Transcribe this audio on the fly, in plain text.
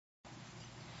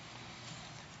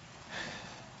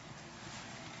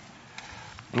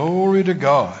Glory to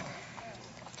God.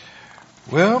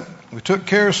 Well, we took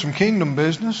care of some kingdom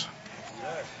business,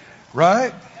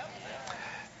 right?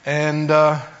 And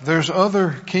there's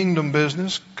other kingdom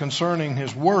business concerning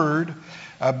His Word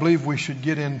I believe we should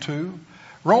get into.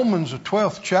 Romans, the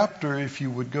 12th chapter, if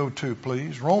you would go to,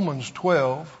 please. Romans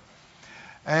 12.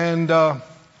 And I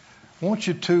want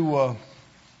you to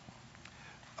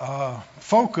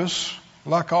focus,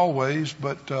 like always,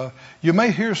 but you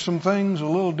may hear some things a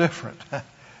little different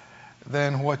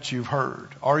than what you've heard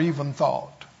or even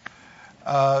thought.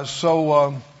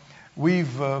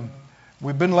 We've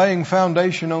been laying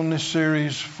foundation on this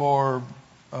series for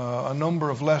a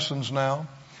number of lessons now.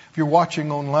 If you're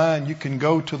watching online, you can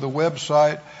go to the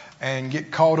website and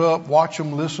get caught up, watch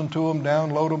them, listen to them,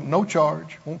 download them, no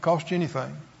charge, won't cost you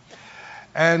anything.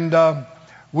 And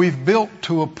we've built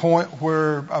to a point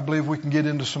where I believe we can get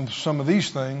into some of these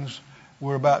things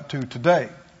we're about to today.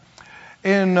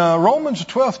 In Romans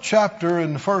 12th chapter,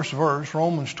 in the first verse,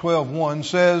 Romans 12:1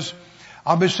 says,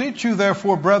 I beseech you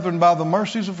therefore, brethren, by the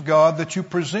mercies of God, that you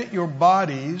present your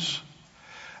bodies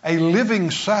a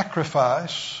living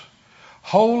sacrifice,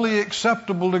 wholly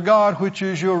acceptable to God, which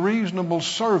is your reasonable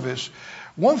service.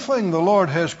 One thing the Lord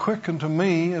has quickened to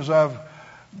me as I've,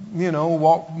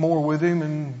 walked more with Him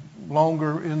and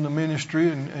longer in the ministry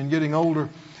and getting older,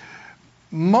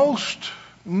 most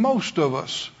of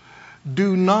us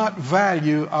do not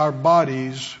value our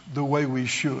bodies the way we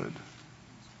should.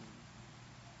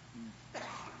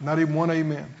 Not even one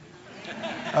amen.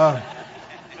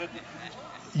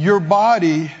 Your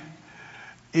body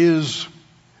is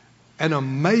an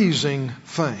amazing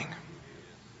thing.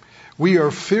 We are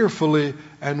fearfully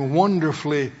and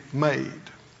wonderfully made.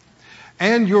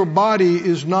 And your body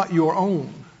is not your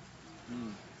own.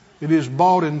 It is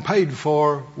bought and paid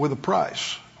for with a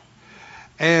price.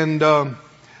 And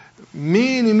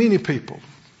many people,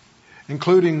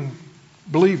 including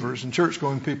believers and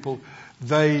church-going people,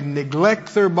 they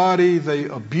neglect their body, they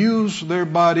abuse their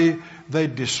body, they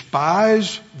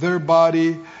despise their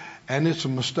body, and it's a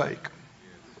mistake.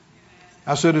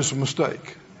 I said it's a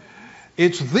mistake.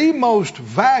 It's the most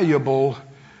valuable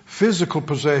physical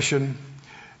possession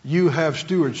you have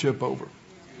stewardship over.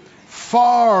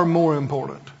 Far more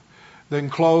important than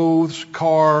clothes,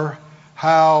 car,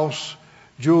 house,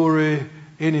 jewelry,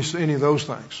 any of those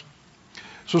things.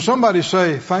 So somebody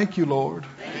say, thank you, Lord,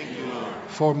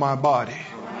 for my body.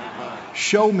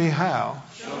 Show me how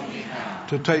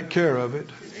to take care of it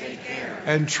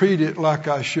and treat it like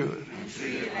I should.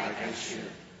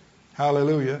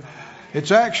 Hallelujah.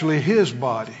 It's actually His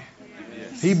body.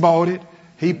 He bought it.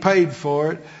 He paid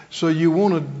for it. So you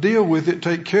want to deal with it,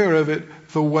 take care of it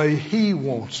the way He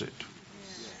wants it.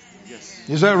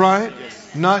 Is that right?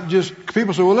 Not just,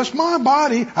 people say, well, that's my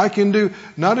body. I can do.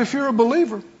 Not if you're a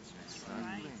believer.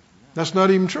 That's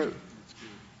not even true.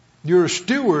 You're a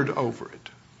steward over it.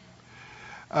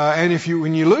 And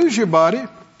when you lose your body,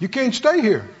 you can't stay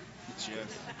here.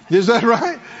 Is that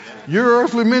right? Your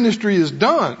earthly ministry is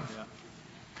done.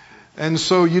 And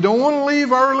so you don't want to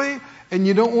leave early and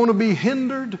you don't want to be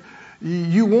hindered.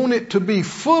 You want it to be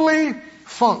fully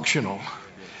functional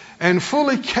and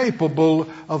fully capable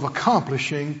of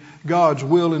accomplishing God's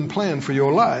will and plan for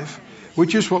your life,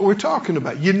 which is what we're talking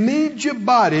about. You need your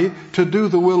body to do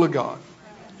the will of God.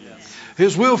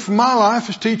 His will for my life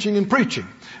is teaching and preaching.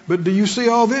 But do you see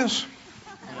all this?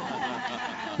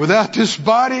 Without this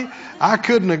body, I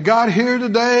couldn't have got here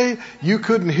today. You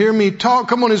couldn't hear me talk.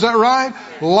 Come on, is that right?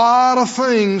 A lot of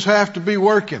things have to be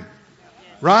working.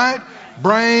 Right?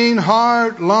 Brain,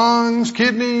 heart, lungs,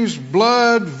 kidneys,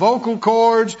 blood, vocal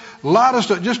cords, a lot of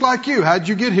stuff. Just like you. How'd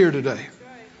you get here today?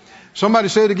 Somebody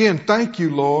say it again. Thank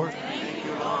you, Lord,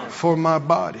 for my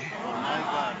body.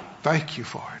 Thank you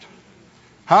for it.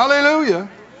 Hallelujah.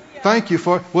 Thank you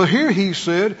for it. Well, here He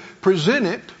said, present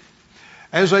it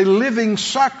as a living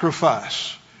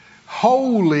sacrifice,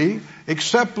 holy,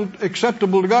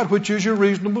 acceptable to God, which is your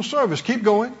reasonable service. Keep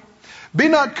going. Be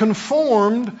not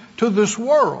conformed to this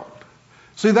world.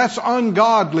 See, that's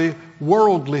ungodly,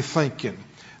 worldly thinking.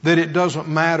 That it doesn't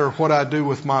matter what I do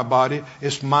with my body.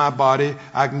 It's my body.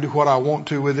 I can do what I want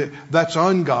to with it. That's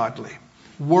ungodly,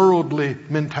 worldly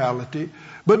mentality.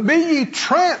 But be ye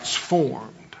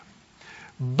transformed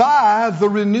by the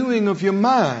renewing of your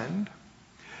mind,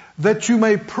 that you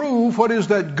may prove what is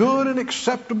that good and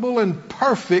acceptable and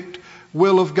perfect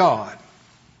will of God.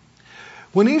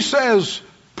 When He says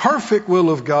perfect will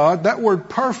of God, that word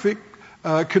perfect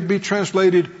could be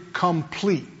translated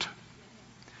complete.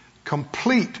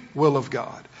 Complete will of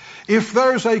God. If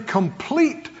there's a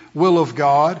complete will of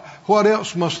God, what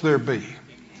else must there be?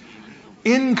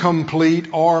 Incomplete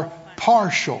or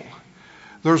partial.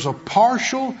 There's a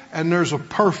partial and there's a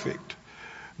perfect.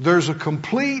 There's a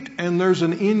complete and there's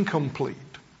an incomplete.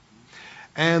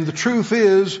 And the truth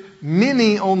is,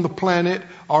 many on the planet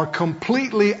are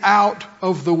completely out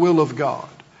of the will of God.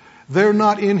 They're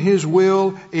not in His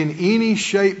will in any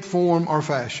shape, form, or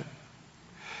fashion.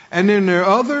 And then there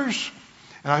are others,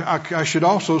 and I should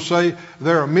also say,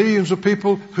 there are millions of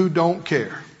people who don't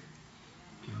care.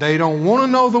 They don't want to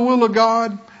know the will of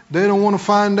God. They don't want to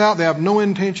find out. They have no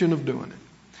intention of doing it.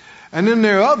 And then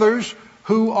there are others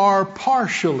who are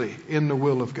partially in the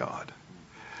will of God.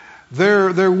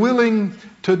 They're willing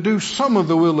to do some of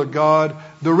the will of God.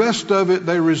 The rest of it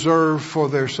they reserve for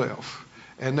themselves.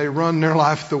 And they run their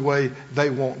life the way they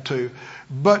want to.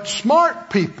 But smart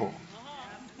people,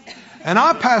 and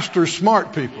I pastor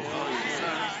smart people.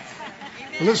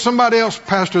 Let somebody else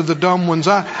pastor the dumb ones.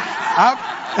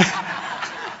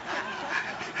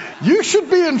 You should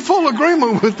be in full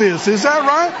agreement with this. Is that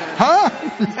right? Huh?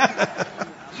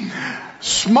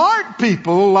 Smart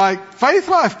people, like Faith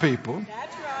Life people,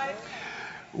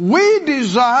 we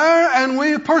desire and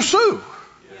we pursue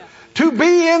to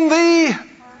be in the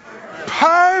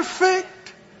perfect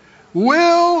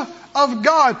will of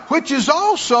God, which is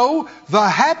also the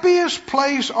happiest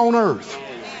place on earth.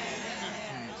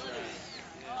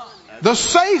 The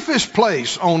safest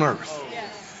place on earth.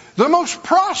 The most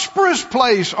prosperous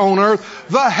place on earth.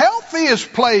 The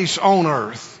healthiest place on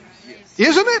earth.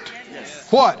 Isn't it?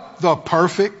 What? The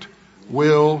perfect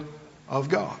will of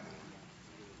God.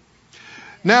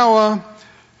 Now,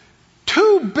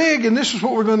 two big, and this is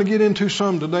what we're going to get into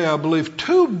some today, I believe,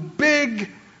 two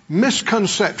big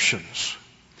misconceptions,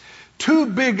 two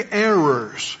big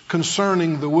errors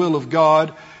concerning the will of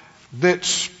God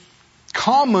that's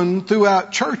common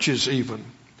throughout churches even.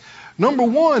 Number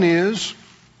one is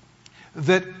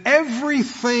that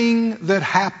everything that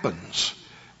happens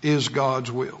is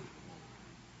God's will.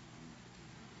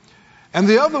 And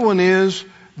the other one is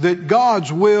that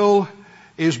God's will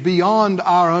is beyond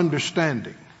our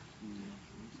understanding.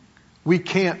 We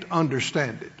can't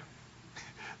understand it.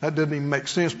 That doesn't even make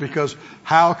sense, because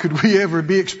how could we ever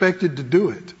be expected to do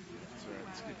it?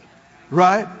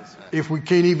 Right? If we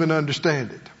can't even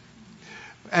understand it.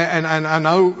 And I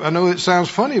know it sounds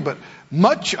funny, but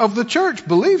much of the church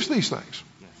believes these things.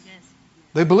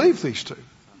 They believe these two.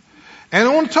 And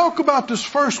I want to talk about this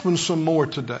first one some more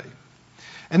today.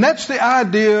 And that's the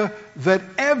idea that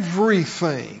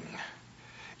everything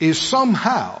is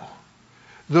somehow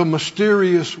the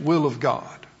mysterious will of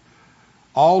God.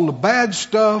 All the bad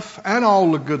stuff and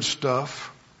all the good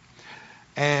stuff.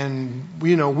 And,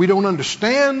 we don't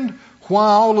understand why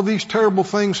all of these terrible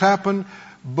things happen,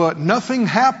 but nothing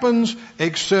happens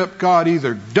except God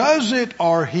either does it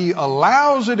or He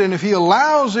allows it. And if He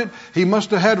allows it, He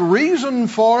must have had reason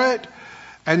for it.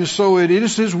 And so it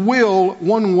is His will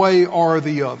one way or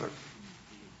the other.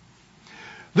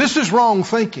 This is wrong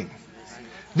thinking.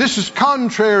 This is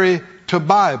contrary to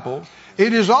Bible.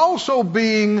 It is also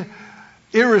being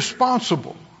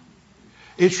irresponsible.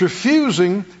 It's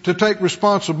refusing to take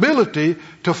responsibility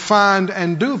to find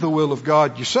and do the will of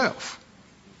God yourself.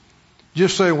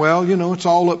 Just say, well, it's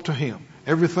all up to Him.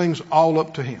 Everything's all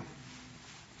up to Him.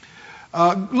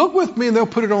 Look with me, and they'll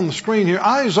put it on the screen here.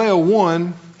 Isaiah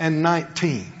 1 and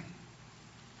 19.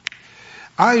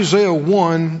 Isaiah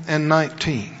 1 and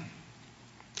 19.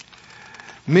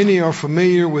 Many are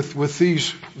familiar with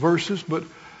these verses, but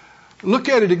look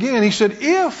at it again. He said,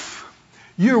 if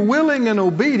you're willing and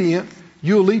obedient,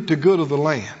 you'll eat the good of the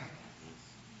land.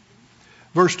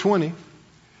 Verse 20.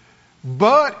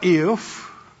 But if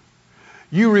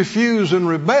you refuse and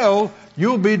rebel,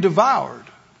 you'll be devoured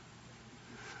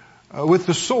with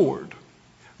the sword.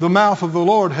 The mouth of the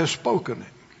Lord has spoken it.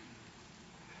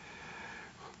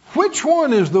 Which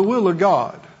one is the will of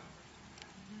God?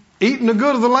 Eating the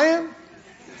good of the land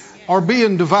or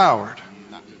being devoured?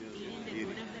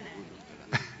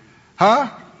 Huh?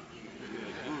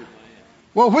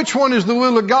 Well, which one is the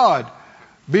will of God?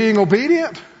 Being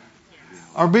obedient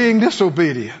or being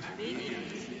disobedient?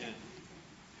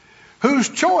 Whose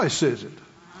choice is it?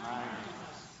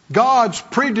 God's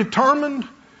predetermined,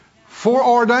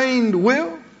 foreordained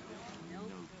will?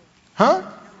 Huh?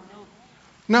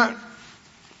 Now,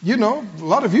 a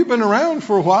lot of you have been around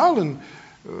for a while, and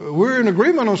we're in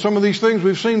agreement on some of these things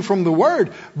we've seen from the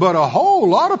Word, but a whole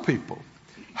lot of people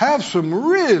have some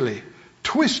really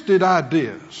twisted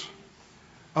ideas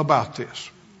about this.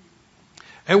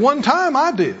 At one time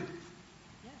I did.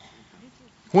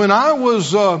 When I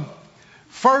was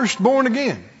first born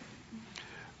again,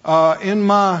 in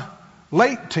my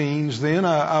late teens then,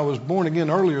 I was born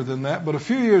again earlier than that, but a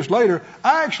few years later,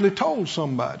 I actually told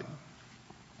somebody.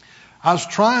 I was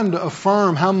trying to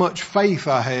affirm how much faith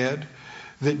I had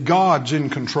that God's in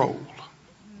control.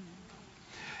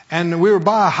 And we were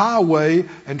by a highway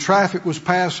and traffic was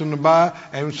passing by,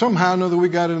 and somehow or another we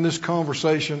got in this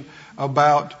conversation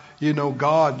about,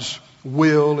 God's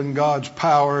will and God's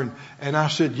power. And I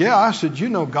said,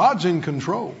 God's in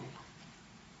control.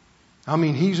 I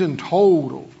mean, He's in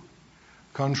total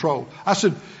control. I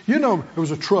said, there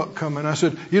was a truck coming. I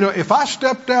said, if I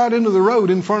stepped out into the road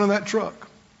in front of that truck,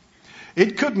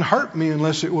 it couldn't hurt me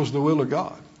unless it was the will of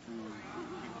God.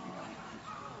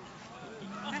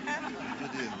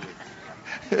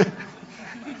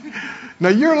 Now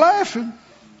you're laughing,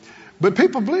 but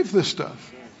people believe this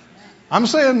stuff. I'm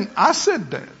saying, I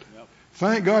said that.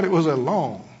 Thank God it was a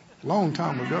long, long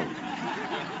time ago.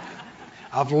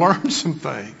 I've learned some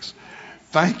things.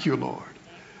 Thank you, Lord.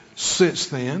 Since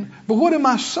then. But what am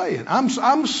I saying? I'm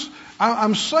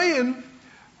saying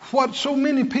what so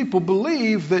many people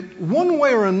believe, that one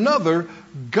way or another,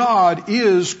 God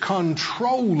is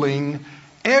controlling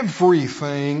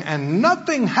everything and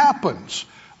nothing happens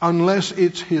unless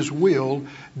it's His will.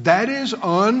 That is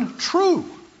untrue.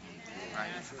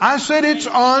 I said it's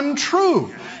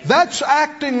untrue. That's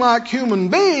acting like human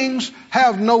beings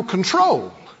have no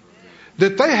control,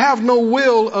 that they have no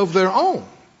will of their own.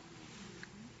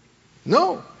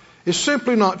 No, it's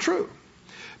simply not true.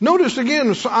 Notice again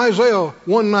Isaiah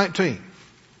 1:19.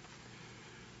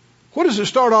 What does it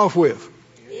start off with?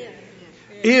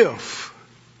 If.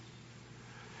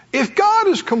 If God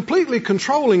is completely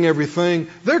controlling everything,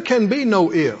 there can be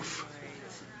no if.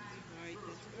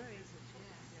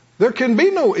 There can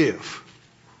be no if.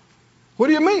 What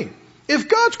do you mean? If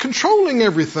God's controlling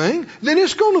everything, then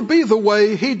it's going to be the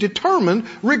way He determined,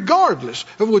 regardless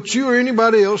of what you or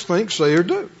anybody else thinks, say, or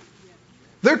do.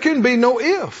 There can be no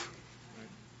if.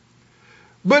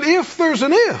 But if there's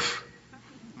an if,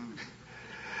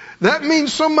 that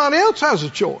means somebody else has a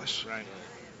choice.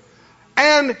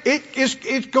 And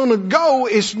it's going to go.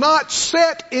 It's not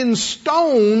set in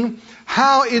stone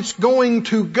how it's going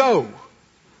to go.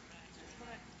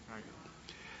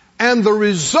 And the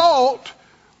result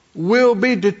will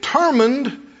be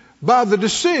determined by the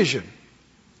decision,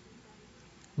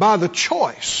 by the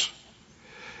choice.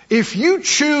 If you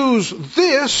choose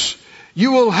this,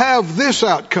 you will have this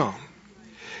outcome.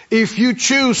 If you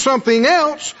choose something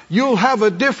else, you'll have a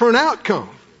different outcome.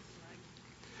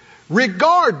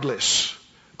 Regardless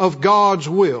of God's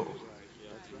will.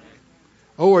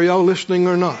 Oh, are y'all listening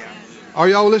or not? Are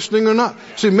y'all listening or not?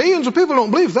 See, millions of people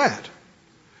don't believe that.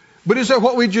 But is that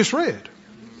what we just read?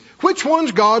 Which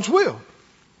one's God's will?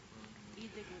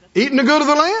 Eating the good of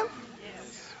the land?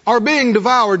 Or being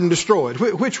devoured and destroyed?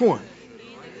 Which one?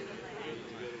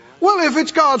 Well, if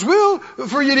it's God's will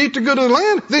for you to eat the good of the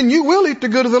land, then you will eat the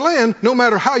good of the land no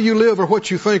matter how you live or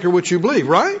what you think or what you believe,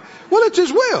 right? Well, it's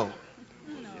His will.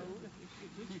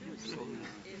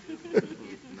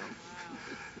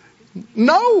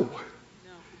 No.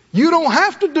 You don't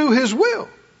have to do His will.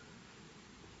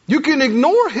 You can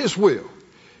ignore His will.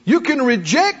 You can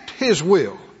reject His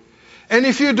will. And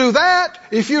if you do that,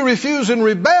 if you refuse and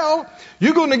rebel,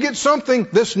 you're going to get something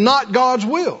that's not God's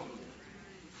will.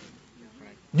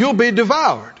 You'll be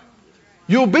devoured.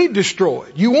 You'll be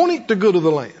destroyed. You won't eat the good of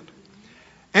the land.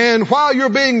 And while you're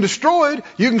being destroyed,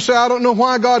 you can say, I don't know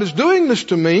why God is doing this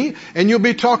to me. And you'll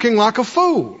be talking like a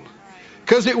fool.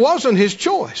 Because it wasn't His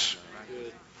choice.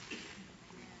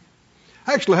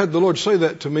 I actually had the Lord say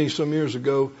that to me some years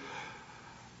ago.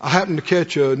 I happened to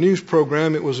catch a news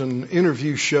program. It was an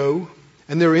interview show.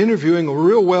 And they were interviewing a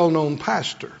real well-known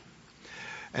pastor.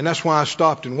 And that's why I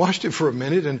stopped and watched it for a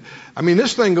minute. And I mean,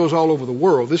 this thing goes all over the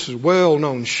world. This is a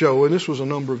well-known show. And this was a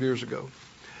number of years ago.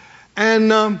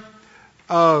 And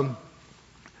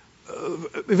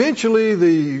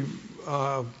eventually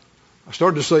I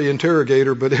started to say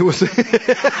interrogator, but it was...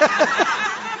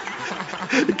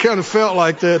 It kind of felt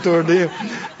like that toward the end.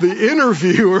 The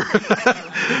interviewer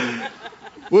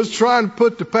was trying to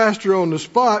put the pastor on the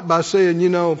spot by saying,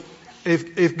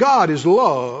 if God is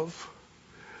love,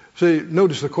 see,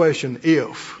 notice the question,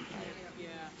 if.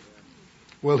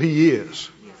 Well, He is.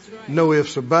 No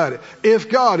ifs about it. If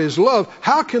God is love,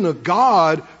 how can a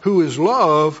God who is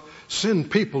love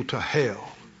send people to hell,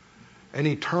 an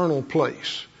eternal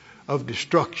place of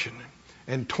destruction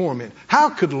and torment? How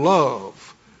could love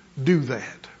do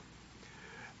that?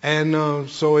 And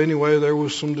so anyway, there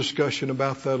was some discussion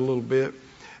about that a little bit.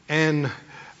 And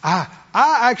I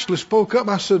actually spoke up.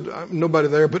 I said, nobody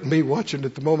there but me watching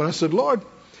at the moment. I said, Lord,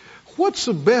 what's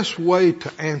the best way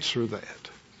to answer that?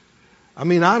 I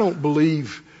mean, I don't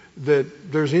believe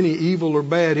that there's any evil or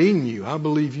bad in you. I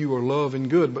believe you are love and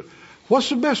good. But What's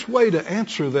the best way to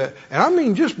answer that? And I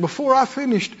mean, just before I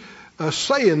finished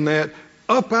saying that,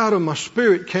 up out of my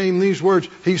spirit came these words.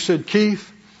 He said, Keith,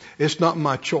 it's not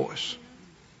my choice.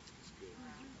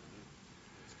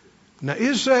 Now,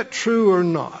 is that true or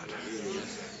not?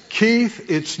 Keith,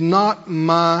 it's not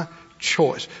my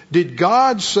choice. Did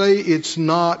God say it's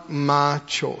not my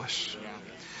choice?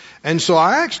 And so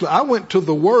I went to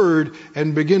the Word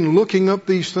and began looking up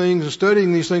these things and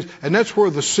studying these things. And that's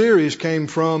where the series came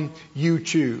from, You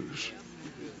Choose.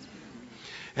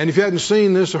 And if you hadn't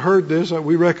seen this or heard this,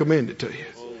 we recommend it to you.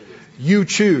 You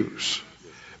choose.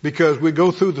 Because we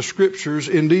go through the scriptures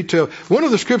in detail. One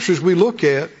of the scriptures we look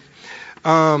at,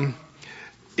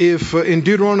 if in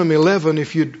Deuteronomy 11,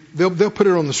 they'll put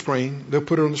it on the screen. They'll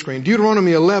put it on the screen.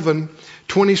 Deuteronomy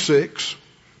 11:26.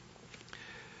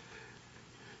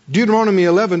 Deuteronomy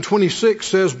 11:26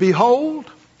 says, Behold,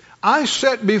 I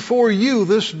set before you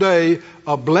this day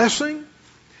a blessing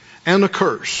and a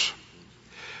curse.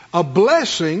 A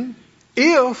blessing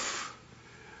if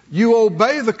you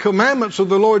obey the commandments of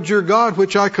the Lord your God,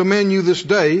 which I command you this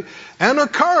day, and a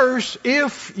curse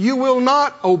if you will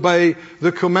not obey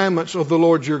the commandments of the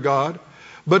Lord your God,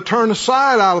 but turn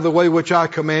aside out of the way which I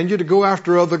command you to go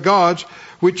after other gods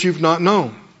which you've not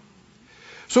known.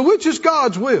 So which is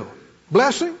God's will?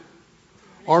 Blessing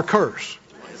or curse?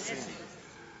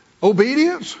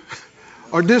 Obedience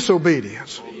or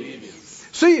disobedience?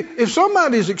 See, if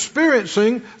somebody's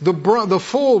experiencing the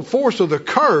full force of the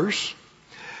curse,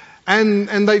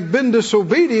 and they've been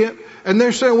disobedient, and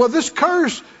they're saying, well, this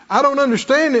curse, I don't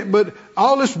understand it, but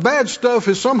all this bad stuff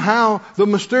is somehow the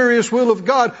mysterious will of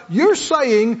God. You're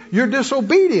saying your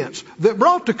disobedience that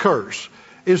brought the curse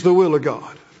is the will of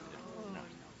God.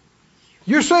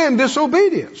 You're saying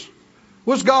disobedience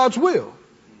was God's will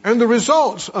and the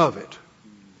results of it.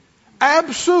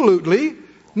 Absolutely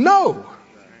no.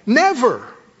 Never.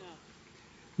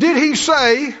 Did he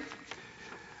say,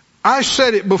 I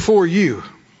set it before you?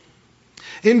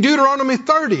 In Deuteronomy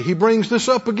 30, he brings this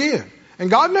up again. And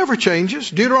God never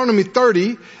changes. Deuteronomy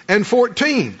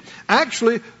 30:14.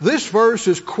 Actually, this verse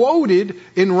is quoted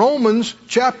in Romans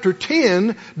chapter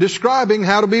 10, describing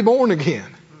how to be born again.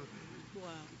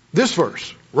 This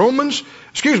verse.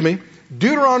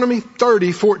 Deuteronomy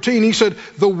 30:14. He said,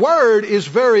 the word is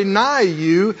very nigh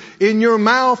you, in your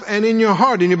mouth and in your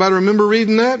heart. Anybody remember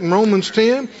reading that in Romans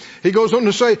 10? He goes on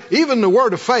to say, even the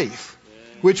word of faith,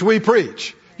 which we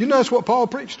preach. You know that's what Paul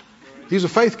preached. He's a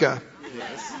faith guy.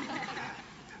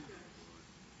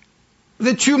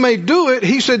 That you may do it,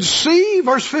 he said, see,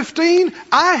 verse 15,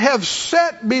 I have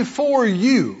set before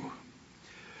you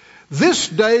this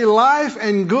day life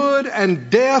and good and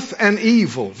death and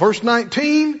evil. Verse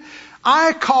 19,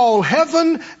 I call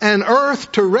heaven and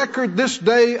earth to record this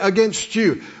day against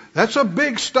you. That's a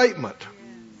big statement.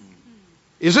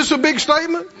 Is this a big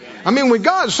statement? I mean, when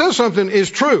God says something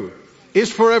is true,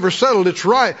 it's forever settled, it's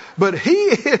right. But he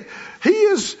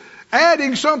is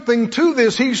adding something to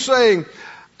this. He's saying,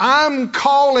 I'm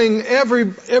calling every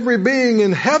being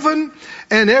in heaven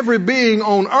and every being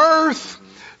on earth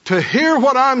to hear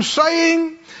what I'm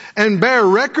saying and bear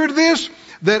record of this,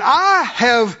 that I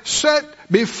have set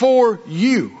before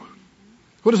you.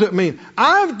 What does that mean?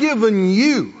 I've given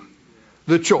you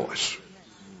the choice.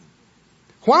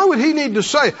 Why would he need to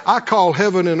say, I call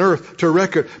heaven and earth to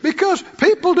record? Because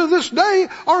people to this day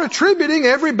are attributing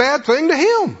every bad thing to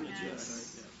him.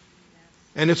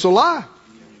 And it's a lie.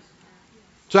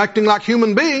 It's acting like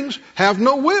human beings have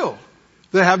no will.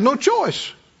 They have no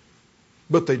choice.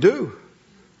 But they do.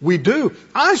 We do.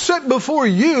 I set before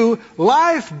you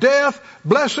life, death,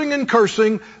 blessing and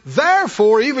cursing.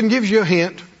 Therefore, even gives you a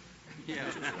hint.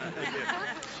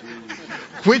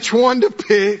 Which one to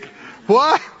pick.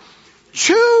 What?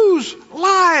 Choose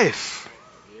life.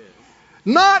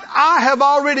 Not I have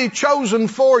already chosen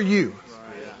for you.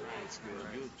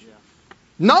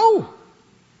 No.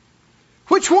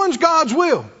 Which one's God's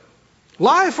will?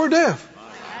 Life or death?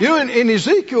 You know, in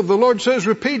Ezekiel, the Lord says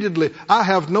repeatedly, I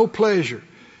have no pleasure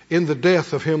in the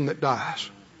death of him that dies.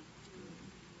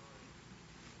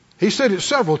 He said it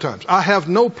several times. I have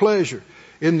no pleasure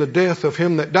in the death of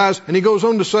him that dies. And he goes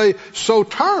on to say, so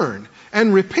turn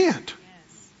and repent.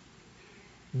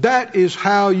 That is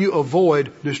how you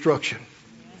avoid destruction.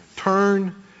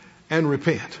 Turn and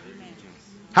repent.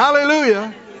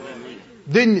 Hallelujah.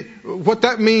 Then what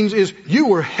that means is you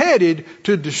were headed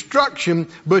to destruction,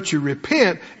 but you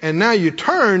repent, and now you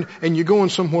turn and you're going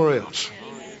somewhere else.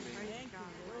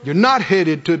 You're not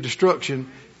headed to destruction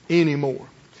anymore.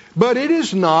 But it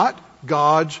is not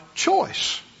God's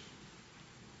choice.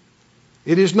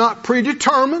 It is not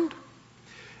predetermined.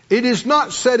 It is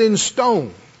not set in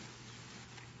stone.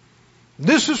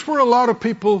 This is where a lot of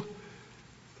people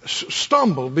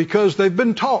stumble because they've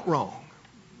been taught wrong.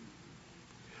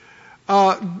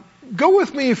 Go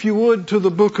with me, if you would, to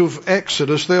the book of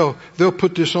Exodus. They'll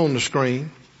put this on the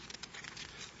screen.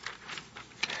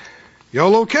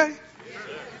 Y'all okay? Yes.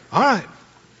 All right.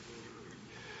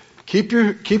 Keep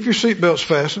your seatbelts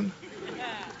fastened.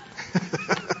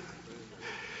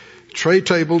 Tray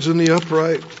tables in the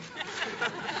upright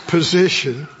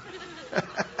position.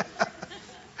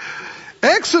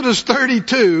 Exodus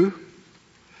 32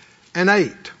 and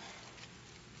 8.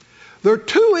 There are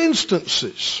two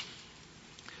instances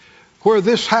where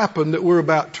this happened that we're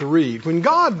about to read. When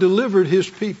God delivered His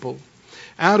people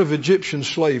out of Egyptian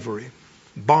slavery,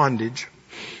 bondage,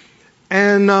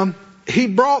 and He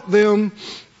brought them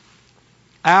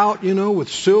out, with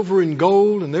silver and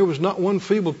gold, and there was not one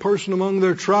feeble person among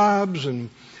their tribes, and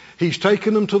He's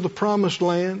taken them to the promised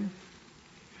land.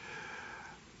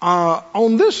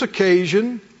 On this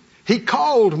occasion, He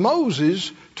called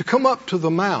Moses to come up to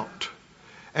the mount,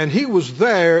 and he was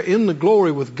there in the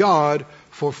glory with God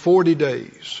for 40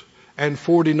 days and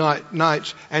 40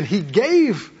 nights, and He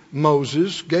gave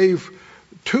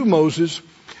to Moses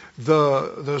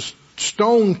the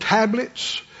stone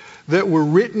tablets that were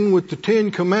written with the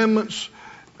 10 Commandments,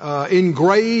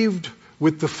 engraved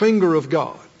with the finger of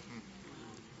God.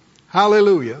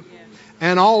 Hallelujah.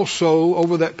 And also,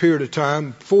 over that period of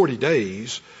time, 40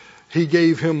 days, He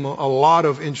gave him a lot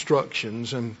of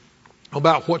instructions and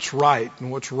about what's right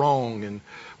and what's wrong and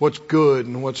what's good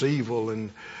and what's evil.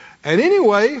 And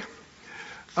anyway,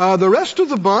 the rest of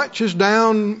the bunch is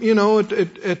down,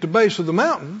 at the base of the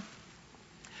mountain.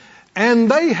 And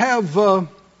they have,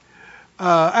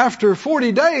 after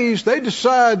 40 days, they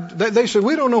said,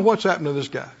 we don't know what's happened to this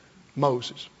guy,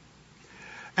 Moses.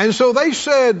 And so they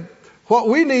said, what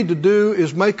we need to do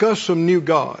is make us some new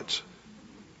gods.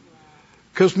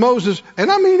 Because Moses, it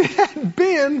hadn't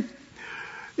been,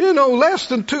 less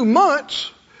than 2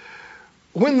 months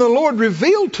when the Lord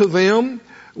revealed to them,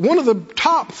 one of the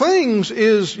top things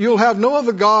is you'll have no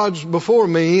other gods before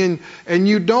me, and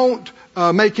you don't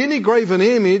make any graven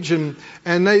image. And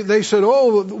they said,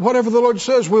 whatever the Lord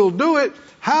says, we'll do it.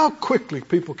 How quickly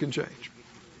people can change.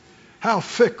 How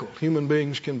fickle human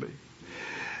beings can be.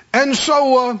 And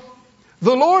so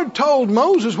the Lord told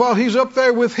Moses while he's up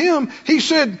there with him, He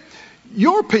said,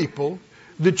 your people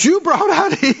that you brought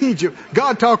out of Egypt,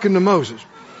 God talking to Moses,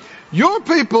 your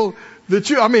people that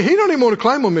He don't even want to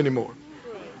claim them anymore,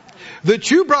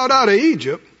 that you brought out of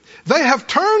Egypt, they have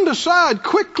turned aside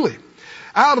quickly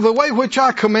out of the way which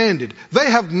I commanded.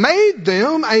 They have made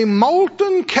them a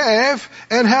molten calf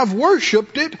and have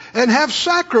worshipped it and have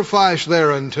sacrificed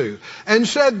thereunto and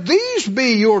said, these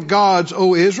be your gods,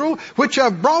 O Israel, which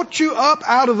have brought you up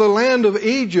out of the land of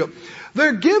Egypt.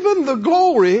 They're given the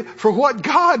glory for what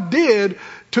God did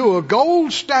to a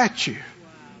gold statue.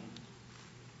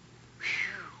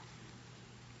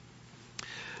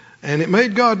 And it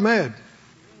made God mad.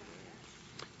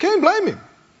 Can't blame Him.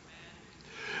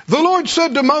 The Lord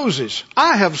said to Moses,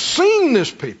 I have seen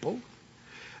this people,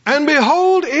 and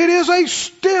behold, it is a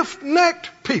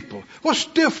stiff-necked people. What's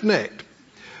stiff-necked?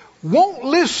 Won't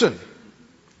listen.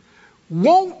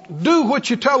 Won't do what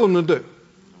you tell them to do.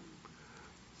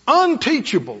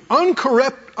 Unteachable,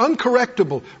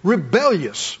 uncorrectable,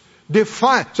 rebellious,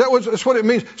 defiant. That's what it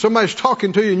means. Somebody's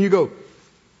talking to you and you go,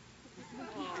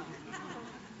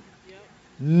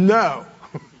 no.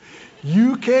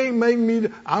 You can't make me.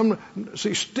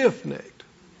 Stiff-necked.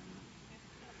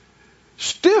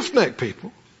 Stiff-necked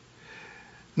people.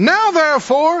 Now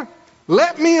therefore,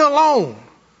 let me alone.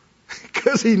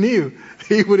 Because He knew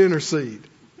He would intercede.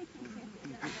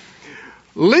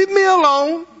 Leave me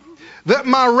alone, that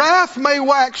my wrath may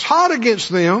wax hot against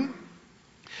them,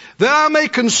 that I may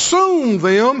consume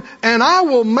them, and I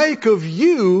will make of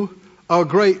you a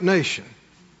great nation.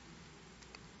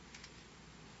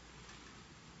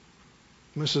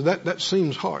 I said, that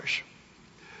seems harsh.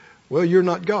 Well, you're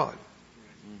not God.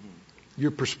 Your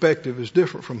perspective is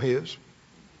different from His.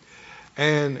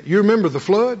 And you remember the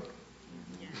flood?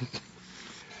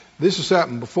 This has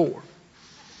happened before.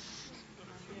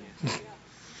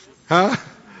 Huh?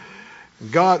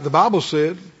 God, the Bible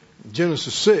said,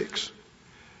 Genesis 6,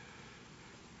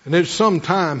 and that some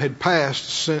time had passed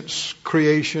since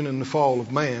creation and the fall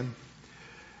of man.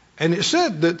 And it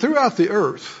said that throughout the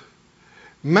earth,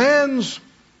 man's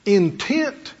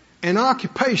intent and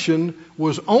occupation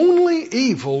was only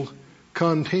evil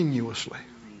continuously.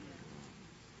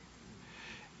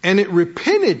 And it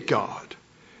repented God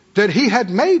that He had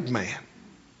made man.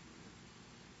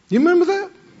 You remember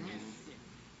that?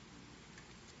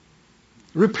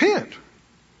 Repent.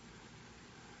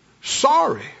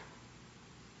 Sorry.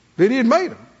 that He had made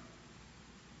them.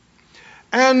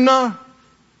 And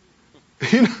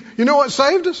you know what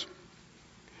saved us?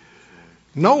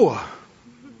 Noah.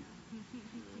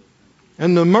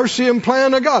 And the mercy and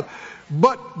plan of God.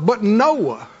 But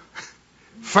Noah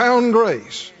found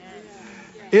grace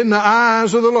in the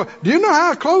eyes of the Lord. Do you know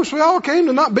how close we all came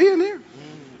to not being here?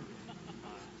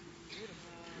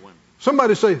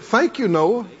 Somebody say, thank you,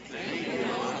 Noah.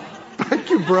 Thank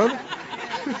you, brother.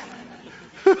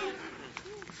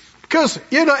 Because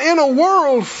in a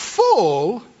world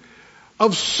full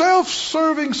of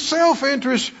self-serving,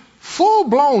 self-interest,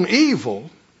 full-blown evil,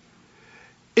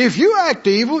 if you act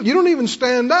evil, you don't even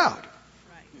stand out.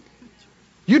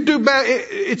 You do bad.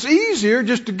 It's easier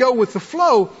just to go with the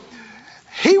flow.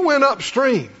 He went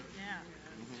upstream.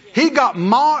 He got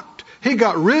mocked. He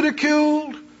got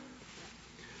ridiculed.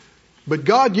 But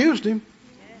God used him.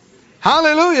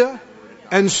 Hallelujah.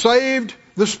 And saved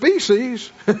the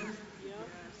species.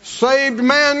 Saved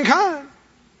mankind.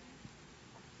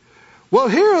 Well,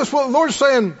 here is what the Lord's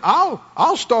saying.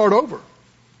 I'll start over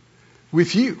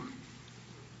with you.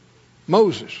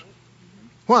 Moses.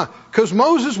 Why? Because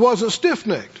Moses wasn't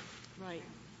stiff-necked. Right.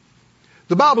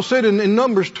 The Bible said in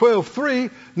Numbers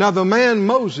 12:3, now the man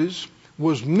Moses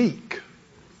was meek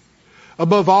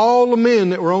above all the men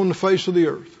that were on the face of the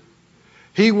earth.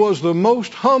 He was the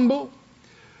most humble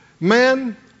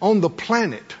man on the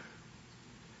planet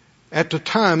at the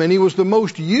time, and he was the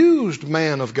most used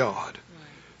man of God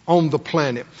on the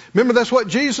planet. Remember, that's what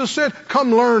Jesus said.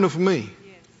 Come learn of me.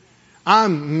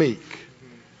 I'm meek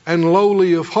and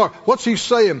lowly of heart. What's he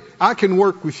saying? I can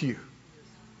work with you.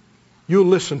 You'll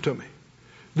listen to me.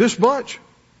 This bunch,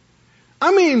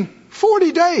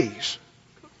 40 days.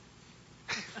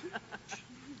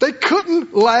 They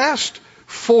couldn't last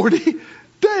 40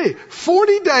 days.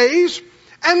 40 days,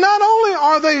 and not only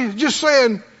are they just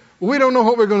saying, we don't know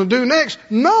what we're going to do next.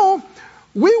 No,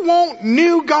 we want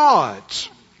new gods.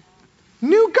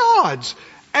 New gods.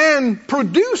 And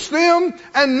produce them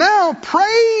and now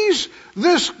praise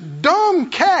this dumb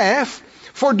calf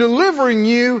for delivering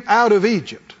you out of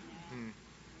Egypt.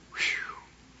 Whew.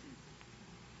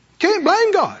 Can't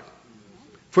blame God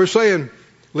for saying,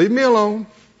 leave me alone.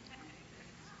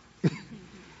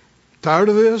 Tired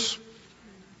of this?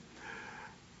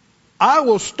 I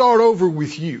will start over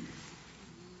with you.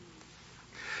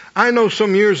 I know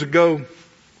some years ago,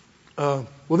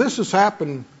 this has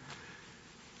happened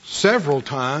several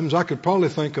times. I could probably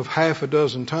think of half a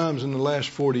dozen times in the last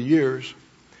 40 years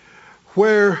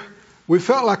where we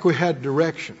felt like we had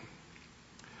direction.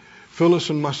 Phyllis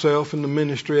and myself in the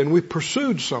ministry, and we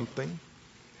pursued something.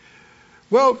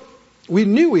 Well, we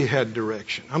knew we had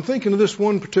direction. I'm thinking of this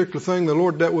one particular thing the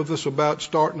Lord dealt with us about,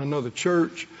 starting another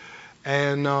church.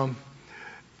 And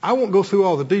I won't go through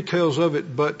all the details of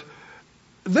it, but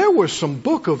there was some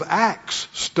Book of Acts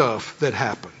stuff that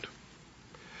happened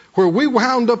where we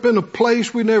wound up in a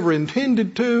place we never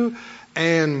intended to,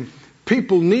 and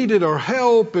people needed our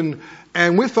help, and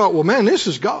we thought, well, man, this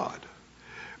is God.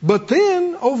 But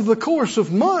then over the course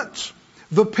of months,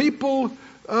 the people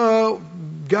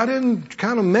got in,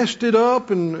 kind of messed it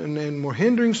up, and were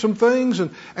hindering some things,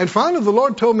 and finally the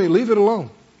Lord told me, leave it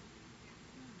alone.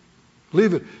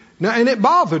 Leave it. Now, and it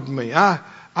bothered me. I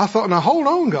thought, now hold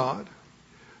on, God.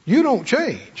 You don't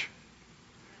change.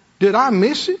 Did I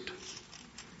miss it?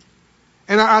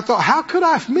 And I thought, how could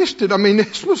I have missed it?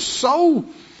 This was so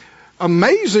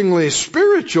amazingly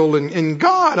spiritual in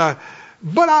God.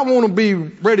 But I want to be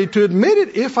ready to admit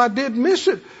it if I did miss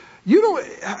it.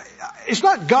 It's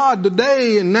not God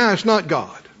today, and now it's not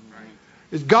God.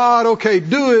 It's God, okay,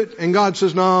 do it. And God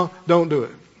says, no, don't do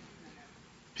it.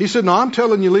 He said, no, I'm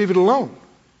telling you, leave it alone.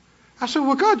 I said,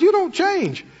 well, God, you don't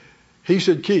change. He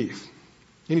said, Keith.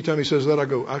 Anytime he says that,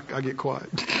 I get quiet.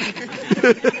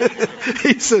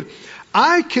 He said,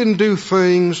 I can do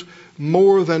things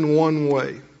more than one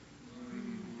way.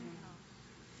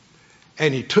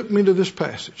 And he took me to this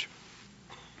passage.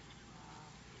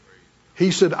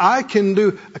 He said, I can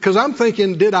do, because I'm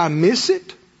thinking, did I miss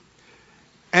it?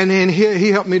 And then he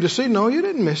helped me to see, no, you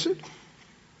didn't miss it.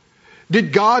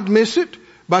 Did God miss it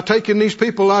by taking these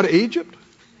people out of Egypt?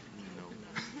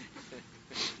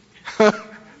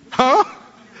 Huh?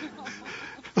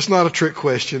 That's not a trick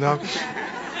question.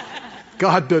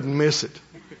 God doesn't miss it.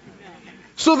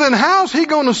 So then how's he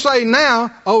going to say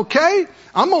now, okay,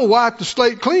 I'm going to wipe the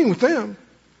slate clean with them.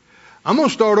 I'm going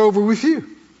to start over with you.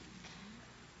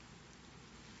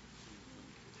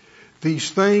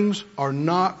 These things are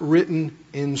not written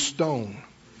in stone.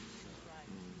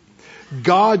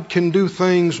 God can do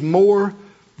things more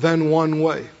than one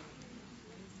way.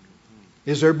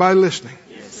 Is everybody listening?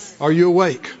 Yes. Are you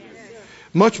awake? Yes.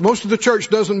 Most of the church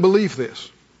doesn't believe this,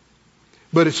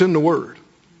 but it's in the Word.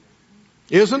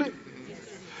 Isn't it?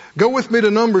 Go with me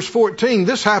to Numbers 14.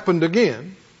 This happened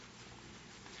again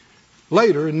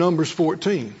later in Numbers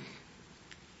 14.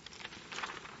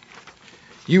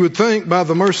 You would think by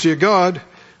the mercy of God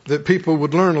that people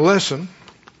would learn a lesson.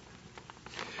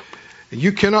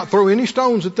 You cannot throw any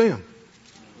stones at them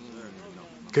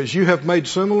because you have made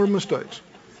similar mistakes.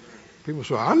 People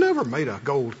say, I never made a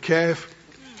gold calf.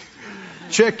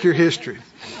 Check your history.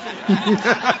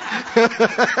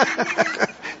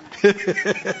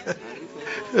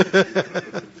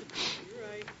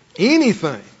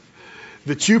 Anything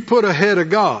that you put ahead of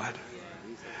God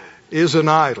is an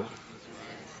idol.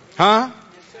 Huh?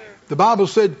 The Bible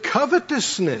said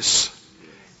covetousness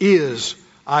is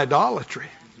idolatry.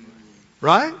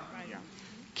 Right?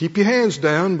 Keep your hands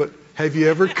down, but have you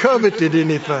ever coveted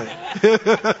anything?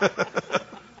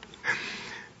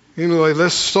 Anyway,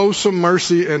 let's sow some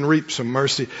mercy and reap some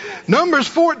mercy. Numbers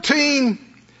 14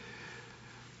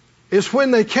 is when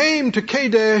they came to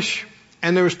Kadesh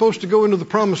and they were supposed to go into the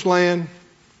promised land.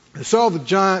 They saw the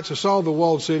giants, they saw the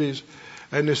walled cities,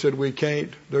 and they said, we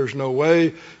can't, there's no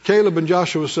way. Caleb and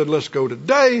Joshua said, let's go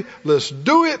today, let's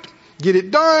do it, get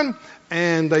it done.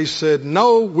 And they said,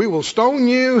 no, we will stone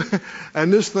you.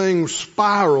 And this thing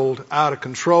spiraled out of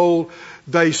control.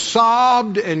 They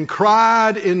sobbed and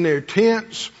cried in their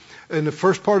tents in the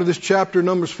first part of this chapter,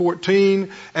 Numbers 14.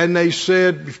 And they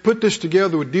said, if you put this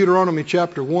together with Deuteronomy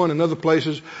chapter 1 and other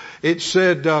places, it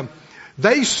said,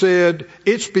 they said,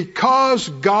 it's because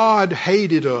God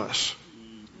hated us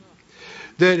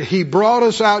that He brought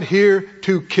us out here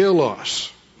to kill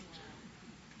us.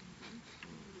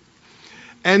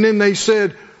 And then they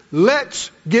said,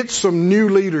 let's get some new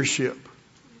leadership.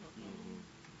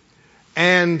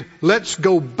 And let's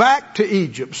go back to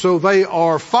Egypt. So they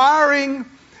are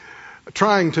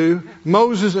trying to,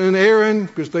 Moses and Aaron,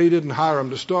 because they didn't hire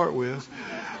them to start with.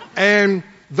 And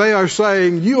they are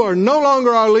saying, you are no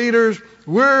longer our leaders.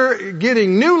 We're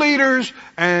getting new leaders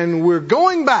and we're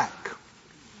going back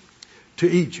to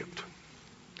Egypt.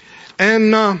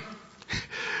 And Numbers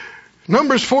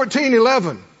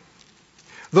 14:11.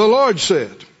 The Lord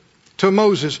said to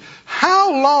Moses,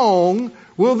 how long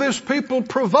will this people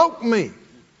provoke me?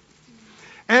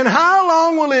 And how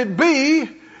long will it be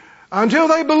until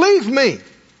they believe me?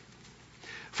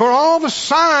 For all the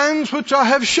signs which I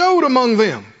have showed among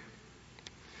them.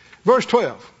 Verse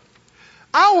 12.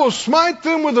 I will smite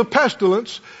them with a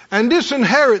pestilence and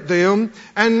disinherit them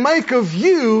and make of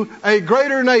you a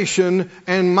greater nation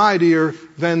and mightier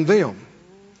than them.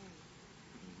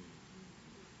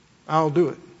 I'll do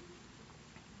it.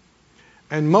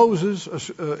 And Moses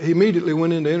he immediately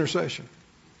went into intercession.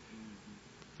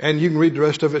 And you can read the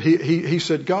rest of it. He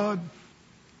said, God,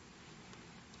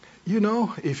 you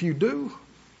know, if you do,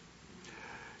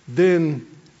 then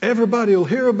everybody will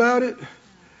hear about it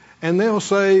and they'll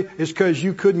say it's because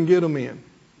you couldn't get them in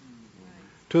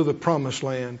to the promised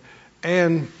land.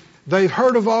 And they've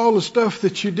heard of all the stuff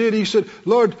that you did. He said,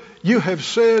 Lord, you have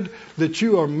said that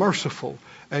you are merciful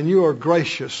and you are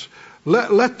gracious.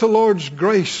 Let the Lord's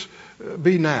grace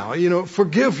be now. You know,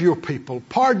 forgive your people,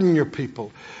 pardon your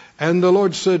people. And the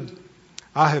Lord said,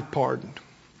 I have pardoned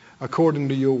according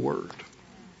to your word.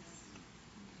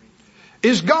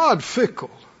 Is God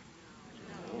fickle?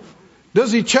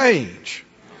 Does He change?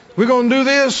 We're going to do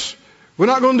this. We're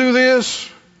not going to do this.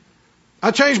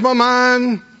 I changed my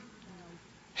mind.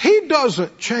 He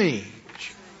doesn't change.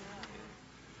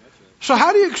 So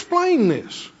how do you explain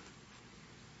this?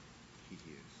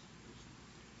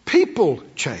 People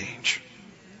change.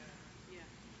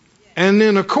 And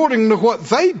then according to what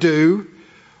they do,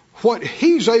 what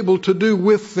He's able to do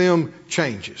with them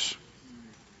changes.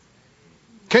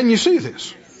 Can you see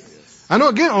this? I know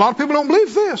again, a lot of people don't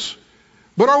believe this.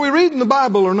 But are we reading the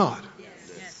Bible or not?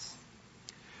 Yes.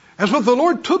 That's what the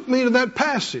Lord took me to that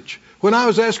passage. When I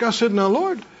was asked, I said, now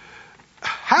Lord,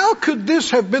 how could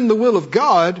this have been the will of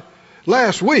God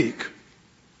last week?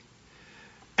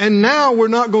 And now we're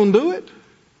not going to do it?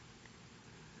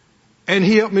 And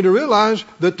He helped me to realize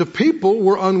that the people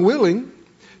were unwilling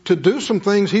to do some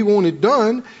things He wanted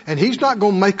done, and He's not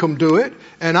going to make them do it,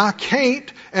 and I can't,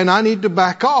 and I need to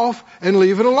back off and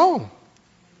leave it alone.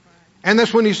 And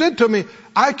that's when He said to me,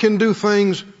 I can do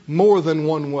things more than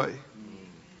one way.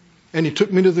 And He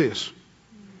took me to this.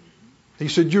 He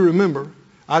said, you remember,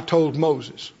 I told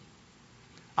Moses,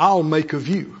 I'll make of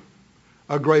you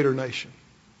a greater nation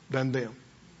than them.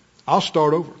 I'll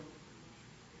start over.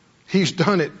 He's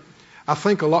done it, I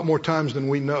think, a lot more times than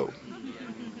we know.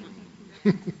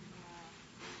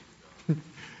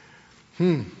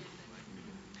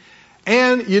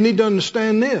 And you need to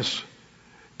understand this.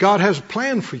 God has a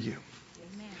plan for you.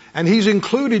 And He's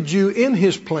included you in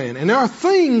His plan. And there are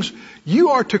things you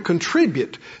are to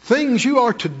contribute, things you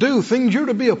are to do, things you're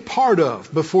to be a part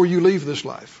of before you leave this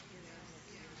life.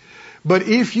 But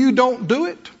if you don't do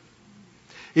it,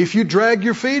 if you drag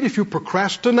your feet, if you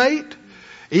procrastinate,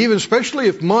 even especially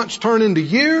if months turn into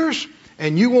years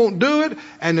and you won't do it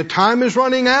and the time is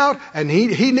running out and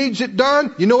he needs it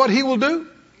done, you know what He will do?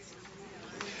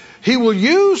 He will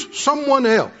use someone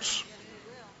else.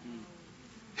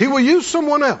 He will use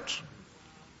someone else.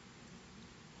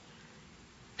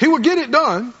 He will get it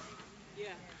done,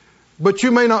 but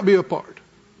you may not be a part.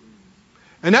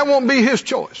 And that won't be His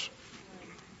choice.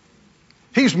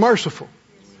 He's merciful.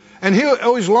 And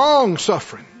He's long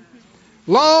suffering.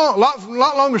 Lot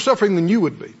longer suffering than you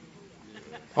would be.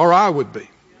 Or I would be.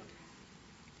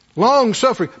 Long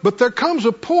suffering. But there comes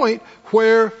a point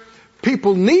where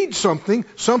people need something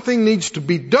needs to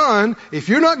be done. If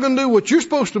you're not going to do what you're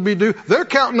supposed to be doing, they're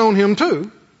counting on Him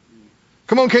too.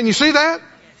 Come on, can you see that?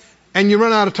 And you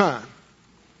run out of time.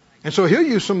 And so He'll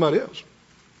use somebody else.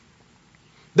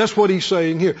 That's what He's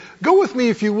saying here. Go with me,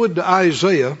 if you would, to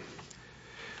Isaiah,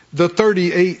 the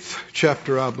 38th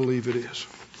chapter, I believe it is.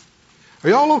 Are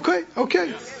y'all okay?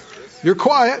 Okay. You're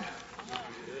quiet.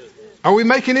 Are we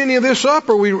making any of this up,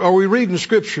 or are we reading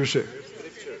scriptures here?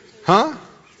 Huh?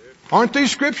 Aren't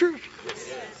these scriptures?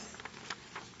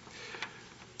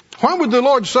 Why would the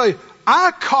Lord say,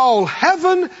 I call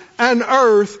heaven and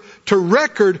earth to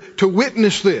record to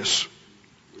witness this?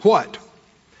 What?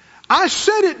 I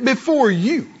set it before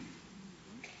you.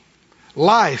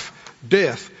 Life,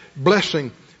 death,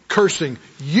 blessing, cursing.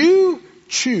 You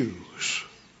choose.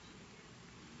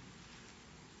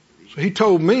 So He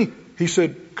told me, He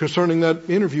said, concerning that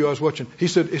interview I was watching, He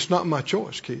said, it's not my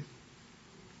choice, Keith.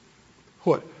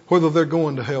 What? Whether they're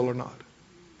going to hell or not.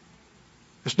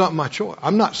 It's not my choice.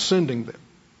 I'm not sending them.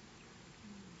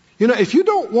 You know, if you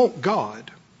don't want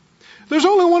God, there's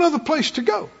only one other place to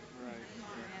go.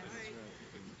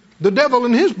 The devil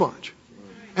and his bunch.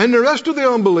 And the rest of the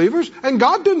unbelievers. And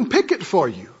God didn't pick it for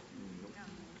you.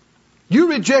 You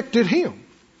rejected Him.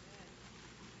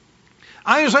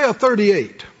 Isaiah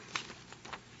 38.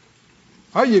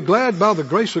 Are you glad by the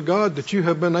grace of God that you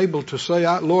have been able to say,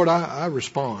 Lord, I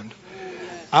respond.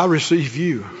 I receive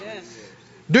you.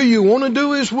 Do you want to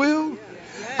do His will?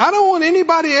 I don't want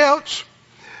anybody else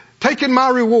taking my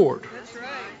reward.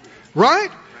 Right?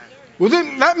 Well,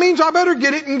 then that means I better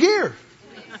get it in gear.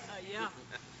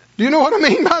 Do you know what I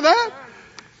mean by that?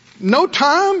 No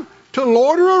time to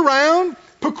loiter around,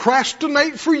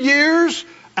 procrastinate for years,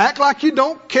 act like you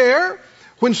don't care.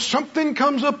 When something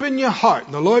comes up in your heart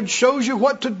and the Lord shows you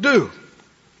what to do,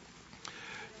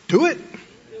 do it.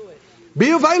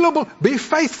 Be available. Be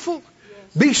faithful.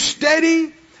 Be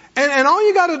steady. And all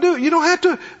you got to do, you don't have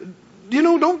to,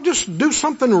 don't just do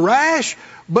something rash,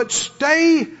 but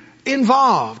stay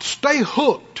involved. Stay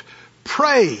hooked.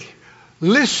 Pray.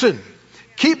 Listen.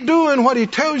 Keep doing what He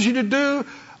tells you to do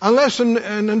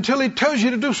until He tells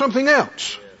you to do something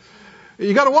else.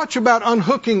 You got to watch about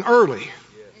unhooking early.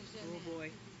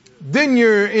 Then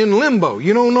you're in limbo.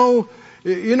 You don't know.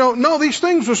 No, these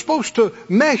things are supposed to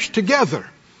mesh together.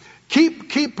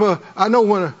 I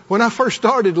know when I first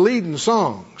started leading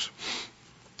songs,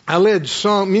 I led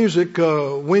song music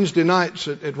Wednesday nights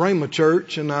at Rhema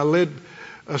Church, and I led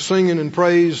singing and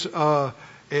praise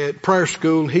at prayer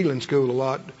school, healing school a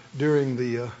lot during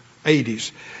the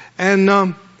 80s. And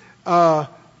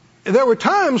there were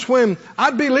times when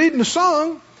I'd be leading a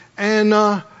song, and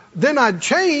then I'd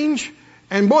change,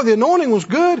 and boy, the anointing was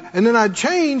good, and then I'd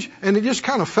change, and it just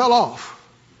kind of fell off.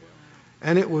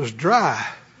 And it was dry.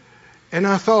 And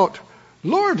I thought,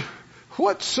 Lord,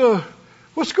 what's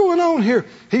going on here?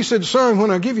 He said, son,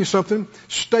 when I give you something,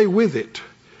 stay with it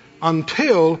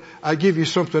until I give you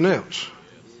something else.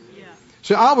 Yeah.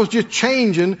 See, I was just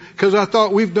changing because I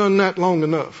thought we've done that long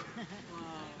enough.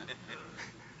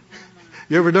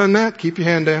 You ever done that? Keep your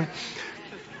hand down.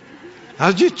 I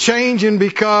was just changing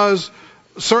because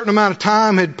a certain amount of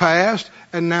time had passed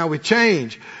and now we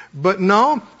change. But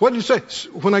no, what did he say?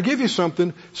 When I give you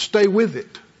something, stay with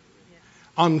it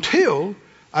until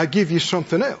I give you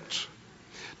something else.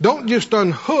 Don't just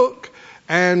unhook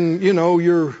and,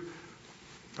 you're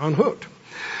unhooked.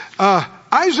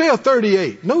 Isaiah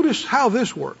 38. Notice how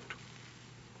this worked.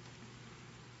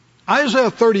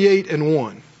 Isaiah 38 and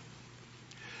 1.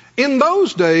 In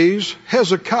those days,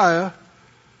 Hezekiah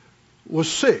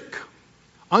was sick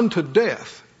unto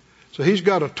death. So he's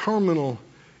got a terminal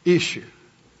issue.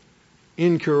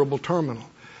 Incurable terminal.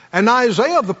 And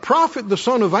Isaiah the prophet, the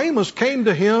son of Amos, came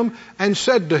to him and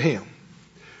said to him,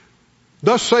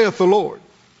 thus saith the Lord,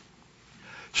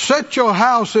 set your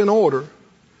house in order,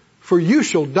 for you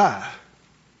shall die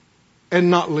and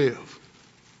not live.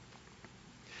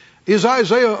 Is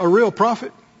Isaiah a real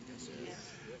prophet?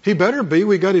 He better be.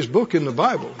 We got his book in the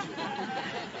Bible.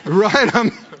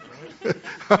 Right?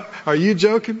 Are you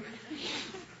joking?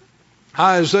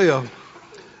 Isaiah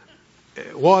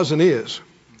was and is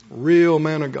real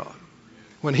man of God.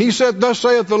 When he said, thus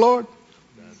saith the Lord,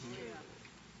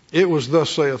 it was thus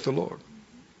saith the Lord.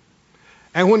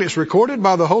 And when it's recorded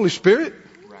by the Holy Spirit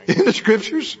in the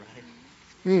Scriptures,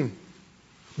 did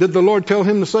the Lord tell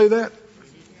him to say that?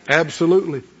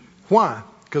 Absolutely. Why?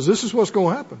 Because this is what's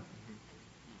going to happen.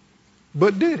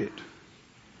 But did it?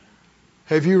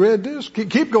 Have you read this?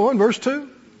 Keep going, verse 2.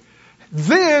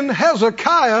 Then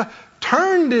Hezekiah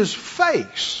turned his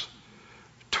face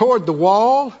toward the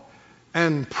wall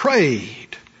and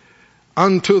prayed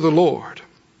unto the Lord.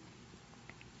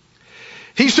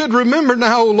 He said, remember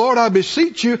now, O Lord, I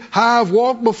beseech you, how I've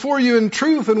walked before you in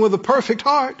truth and with a perfect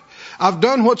heart. I've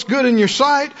done what's good in your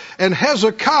sight. And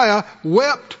Hezekiah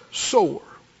wept sore.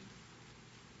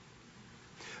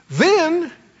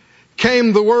 Then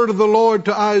came the word of the Lord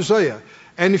to Isaiah.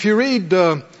 And if you read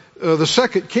the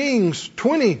 2 Kings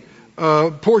 20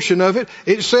 portion of it,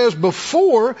 it says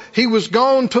before he was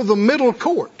gone to the middle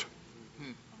court.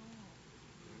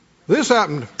 This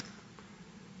happened.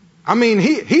 I mean,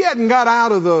 he hadn't got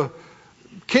out of the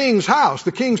king's house,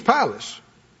 the king's palace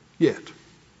yet.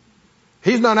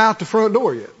 He's not out the front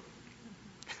door yet.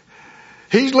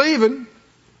 He's leaving.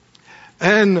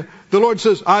 And the Lord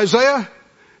says, Isaiah,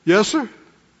 yes, sir.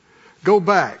 Go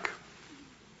back.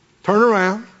 Turn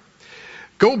around.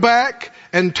 Go back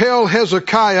and tell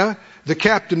Hezekiah, the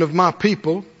captain of my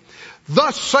people,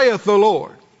 thus saith the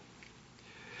Lord,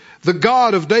 the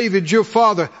God of David your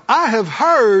father, I have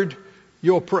heard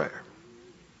your prayer.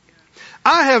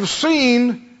 I have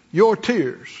seen your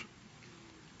tears.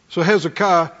 So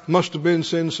Hezekiah must have been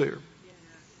sincere.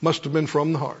 Must have been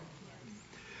from the heart.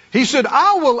 He said,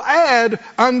 I will add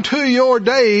unto your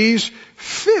days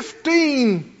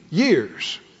 15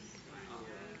 years.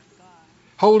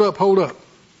 Hold up.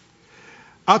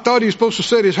 I thought he was supposed to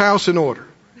set his house in order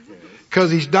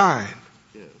because he's dying.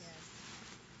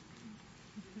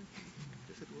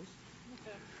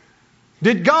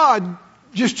 Did God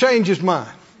just change his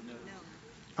mind?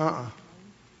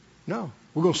 No.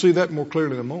 We're going to see that more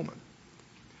clearly in a moment.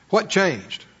 What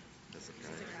changed?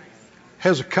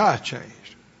 Hezekiah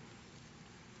changed.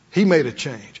 He made a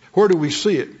change. Where do we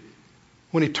see it?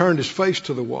 When he turned his face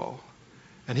to the wall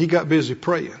and he got busy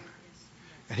praying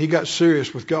and he got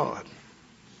serious with God.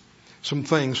 Some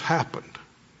things happened.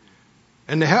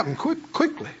 And they happened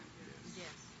quickly.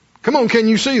 Come on, can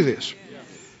you see this?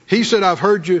 He said, I've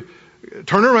heard you.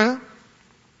 Turn around.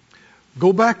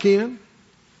 Go back in.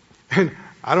 And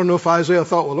I don't know if Isaiah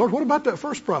thought, well, Lord, what about that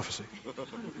first prophecy?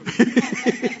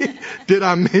 Did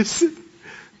I miss it?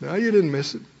 No, you didn't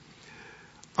miss it.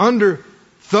 Under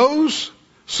those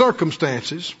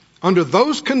circumstances, under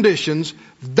those conditions,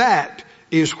 that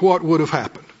is what would have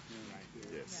happened.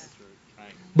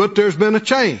 But there's been a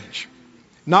change.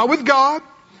 Not with God.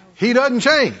 He doesn't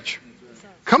change.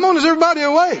 Come on, is everybody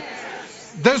awake?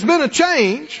 There's been a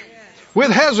change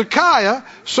with Hezekiah.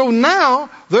 So now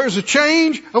there's a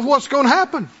change of what's going to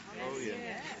happen.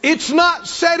 It's not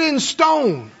set in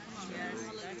stone.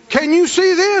 Can you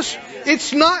see this?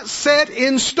 It's not set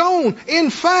in stone. In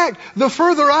fact, the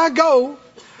further I go,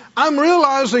 I'm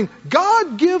realizing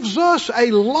God gives us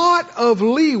a lot of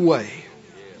leeway.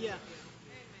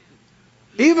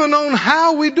 Even on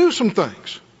how we do some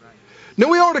things. Now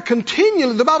we ought to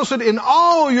continually, the Bible said, in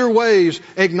all your ways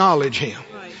acknowledge Him.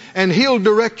 And He'll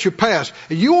direct your paths.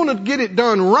 If you want to get it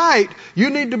done right, you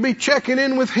need to be checking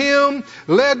in with Him,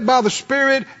 led by the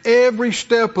Spirit every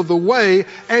step of the way.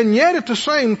 And yet at the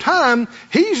same time,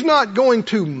 He's not going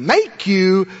to make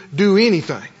you do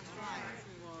anything.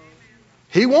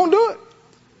 He won't do it.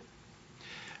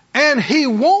 And He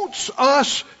wants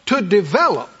us to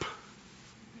develop.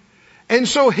 And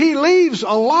so He leaves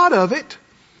a lot of it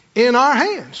in our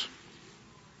hands.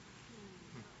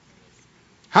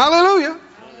 Hallelujah.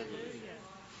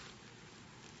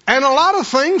 And a lot of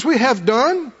things we have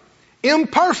done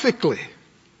imperfectly.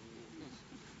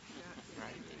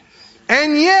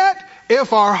 And yet,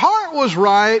 if our heart was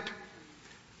right,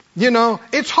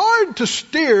 it's hard to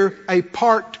steer a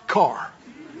parked car.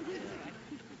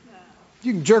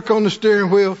 You can jerk on the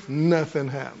steering wheel, nothing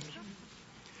happens.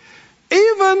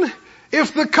 Even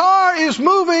if the car is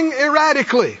moving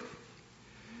erratically,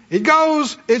 it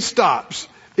goes, it stops.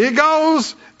 It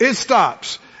goes, it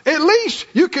stops. At least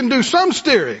you can do some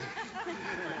steering.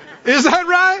 Is that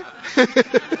right?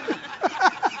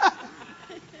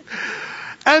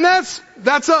 And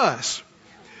that's us.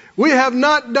 We have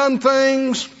not done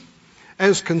things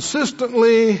as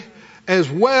consistently, as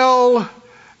well,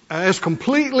 as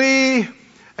completely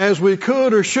as we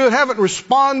could or should. Haven't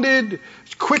responded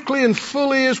as quickly and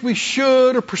fully as we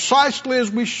should or precisely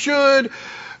as we should.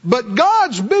 But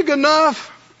God's big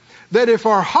enough that if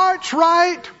our heart's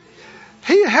right,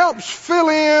 He helps fill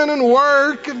in and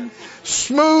work and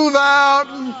smooth out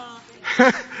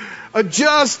and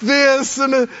adjust this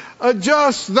and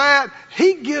adjust that.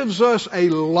 He gives us a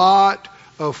lot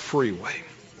of freeway.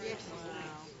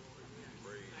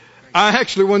 I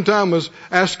actually one time was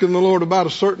asking the Lord about a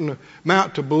certain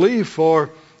amount to believe for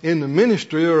in the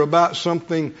ministry, or about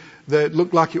something that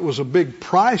looked like it was a big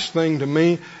price thing to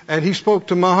me. And He spoke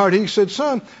to my heart. He said,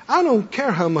 son, I don't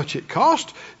care how much it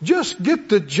costs. Just get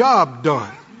the job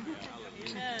done.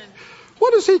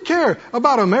 What does He care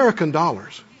about American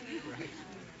dollars?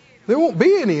 There won't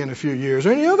be any in a few years,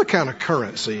 or any other kind of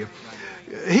currency.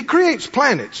 He creates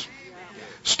planets,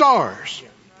 stars.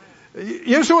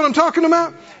 You understand what I'm talking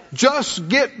about? Just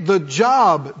get the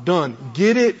job done.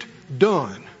 Get it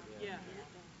done.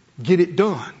 Get it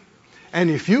done. And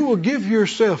if you will give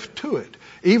yourself to it,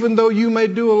 even though you may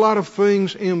do a lot of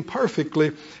things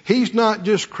imperfectly, He's not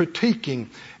just critiquing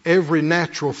every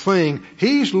natural thing.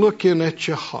 He's looking at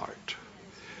your heart.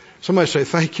 Somebody say,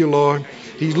 thank you, Lord.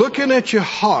 He's looking at your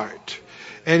heart.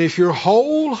 And if you're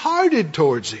wholehearted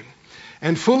towards Him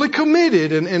and fully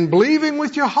committed and believing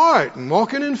with your heart and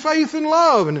walking in faith and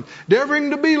love and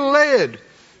endeavoring to be led,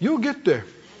 you'll get there.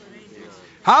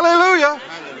 Hallelujah.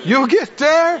 You'll get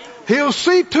there. He'll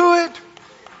see to it.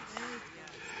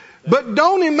 But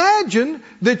don't imagine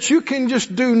that you can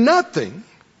just do nothing,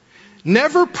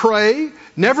 never pray,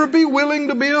 never be willing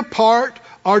to be a part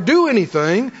or do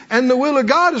anything, and the will of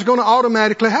God is going to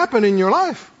automatically happen in your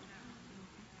life.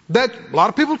 That a lot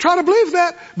of people try to believe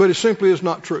that, but it simply is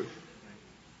not true.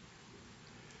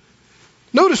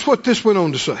 Notice what this went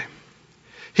on to say.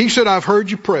 He said, I've heard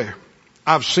your prayer.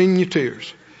 I've seen your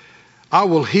tears. I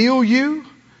will heal you,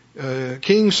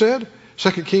 King said,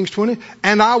 2 Kings 20,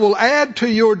 and I will add to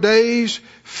your days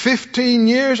 15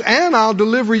 years, and I'll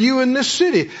deliver you in this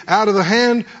city. Out of the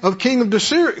hand of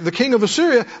the king of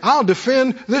Assyria, I'll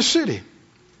defend this city.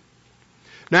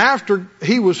 Now after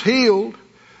he was healed,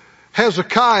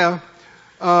 Hezekiah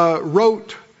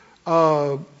wrote,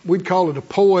 we'd call it a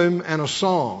poem and a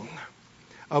song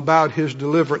about his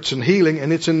deliverance and healing,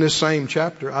 and it's in this same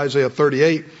chapter, Isaiah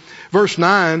 38. Verse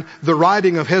 9, the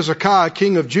writing of Hezekiah,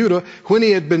 king of Judah, when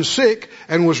he had been sick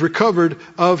and was recovered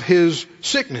of his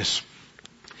sickness.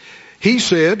 He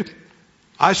said,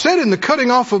 I said in the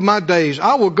cutting off of my days,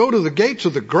 I will go to the gates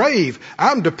of the grave.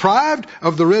 I'm deprived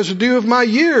of the residue of my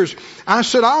years. I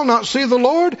said, I'll not see the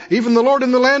Lord, even the Lord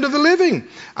in the land of the living.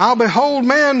 I'll behold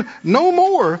man no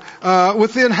more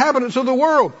with the inhabitants of the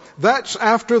world. That's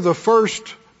after the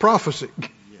first prophecy.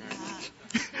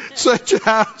 Set your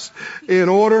house in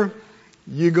order,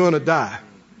 you're going to die.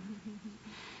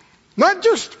 Not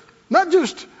just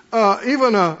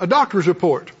even a doctor's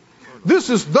report. This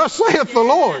is thus saith the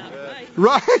Lord.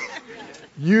 Right?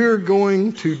 You're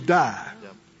going to die.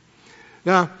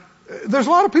 Now, there's a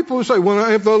lot of people who say,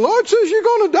 well, if the Lord says you're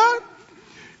going to die,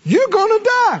 you're going to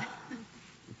die.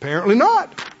 Apparently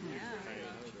not.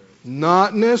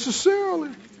 Not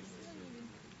necessarily.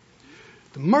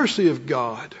 The mercy of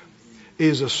God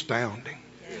is astounding.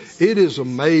 It is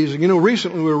amazing. You know,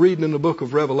 recently we were reading in the book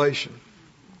of Revelation.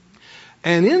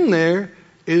 And in there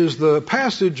is the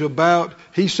passage about,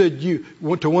 he said, you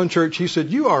went to one church, he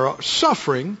said, you are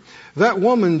suffering that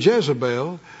woman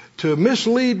Jezebel to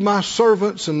mislead my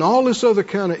servants and all this other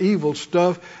kind of evil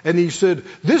stuff. And he said,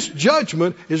 this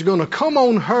judgment is going to come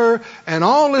on her and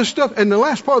all this stuff. And the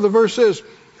last part of the verse says,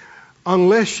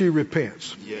 unless she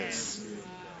repents. Yes.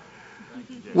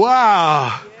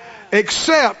 Wow.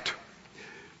 Except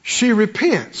she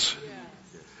repents.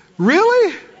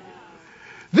 Really?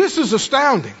 This is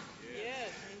astounding.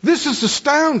 This is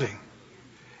astounding.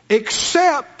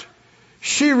 Except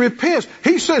she repents.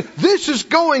 He said, this is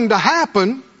going to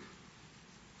happen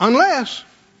unless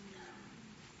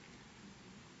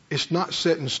it's not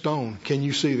set in stone. Can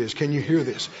you see this? Can you hear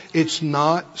this? It's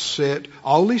not set.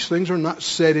 All these things are not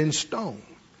set in stone.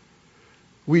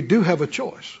 We do have a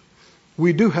choice.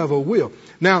 We do have a will.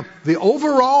 Now, the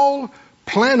overall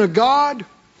plan of God,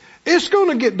 it's going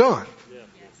to get done.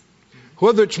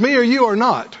 Whether it's me or you or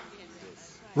not.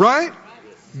 Right?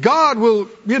 God will,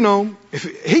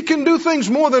 if He can do things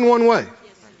more than one way.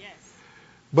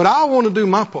 But I want to do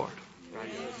my part.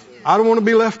 I don't want to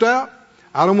be left out.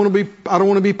 I don't want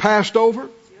to be passed over.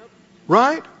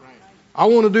 Right? I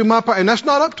want to do my part. And that's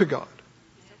not up to God.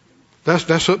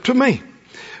 That's up to me.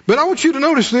 But I want you to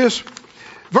notice this.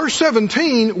 Verse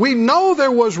 17, we know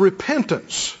there was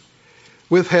repentance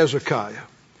with Hezekiah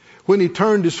when he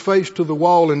turned his face to the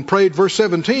wall and prayed. Verse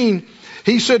 17,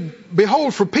 he said,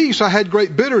 behold, for peace I had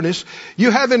great bitterness.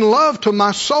 You have in love to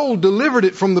my soul delivered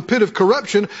it from the pit of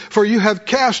corruption, for you have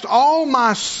cast all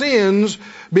my sins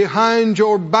behind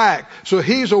your back. So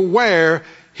he's aware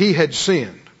he had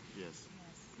sinned.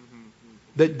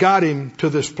 That got him to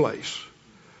this place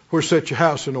where set your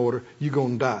house in order, you're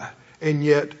going to die. And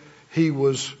yet he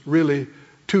was really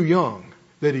too young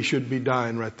that he should be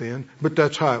dying right then. But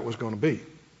that's how it was going to be.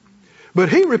 But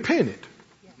he repented.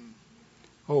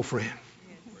 Oh, friend.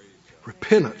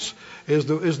 Repentance is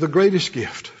the greatest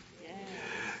gift.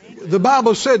 The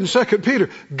Bible said in 2 Peter,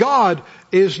 God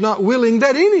is not willing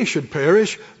that any should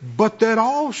perish, but that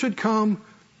all should come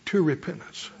to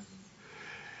repentance.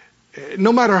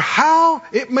 No matter how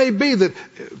it may be that,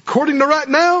 according to right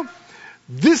now,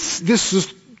 this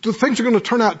is, the things are going to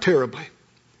turn out terribly.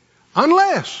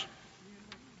 Unless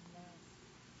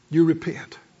you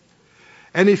repent.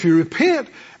 And if you repent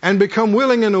and become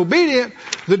willing and obedient,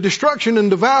 the destruction and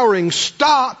devouring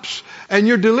stops and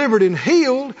you're delivered and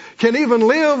healed, can even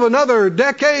live another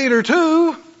decade or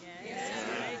two. Yes.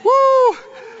 Woo!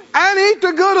 And eat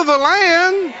the good of the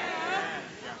land.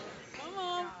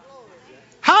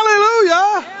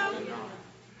 Hallelujah.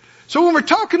 So when we're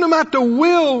talking about the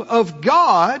will of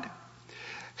God,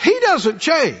 He doesn't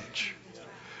change.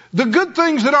 The good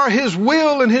things that are His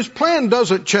will and His plan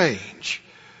doesn't change.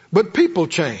 But people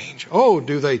change. Oh,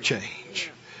 do they change.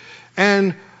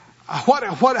 And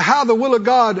how the will of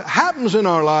God happens in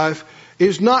our life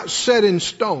is not set in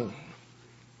stone.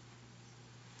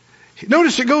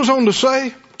 Notice it goes on to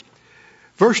say,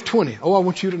 verse 20. Oh, I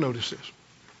want you to notice this.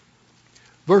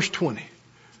 Verse 20.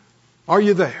 Are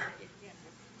you there?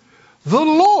 The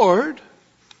Lord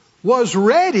was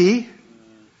ready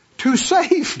to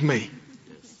save me.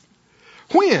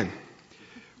 When?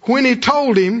 When He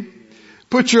told him,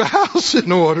 put your house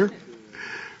in order,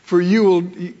 for you're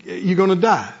going to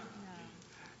die.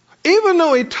 Even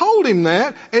though He told him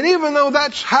that, and even though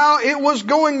that's how it was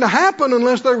going to happen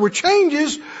unless there were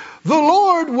changes, the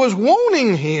Lord was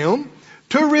wanting him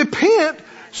to repent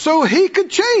so He could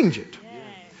change it.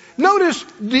 Notice,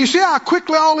 do you see how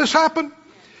quickly all this happened?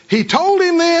 He told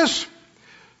him this.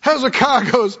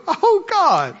 Hezekiah goes, oh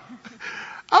God,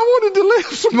 I wanted to live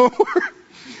some more.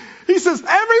 He says,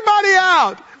 everybody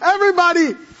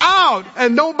out,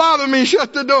 and don't bother me,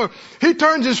 shut the door. He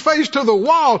turns his face to the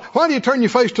wall. Why do you turn your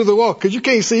face to the wall? Because you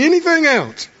can't see anything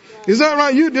else. Is that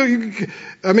right?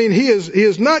 He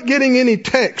is not getting any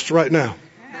text right now.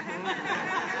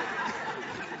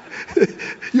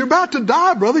 You're about to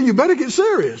die, brother. You better get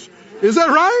serious. Is that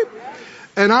right?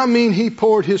 And he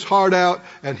poured his heart out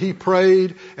and he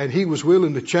prayed and he was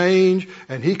willing to change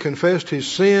and he confessed his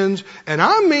sins. And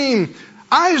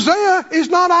Isaiah is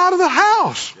not out of the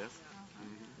house.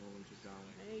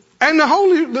 And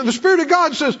the Spirit of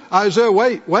God says, Isaiah,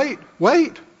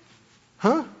 wait.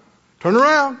 Huh? Turn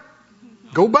around.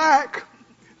 Go back.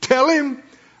 Tell him,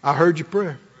 I heard your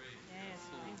prayer.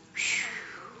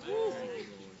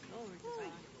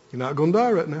 You're not going to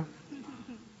die right now. In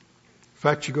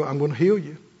fact, I'm going to heal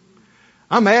you.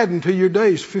 I'm adding to your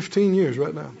days 15 years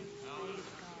right now.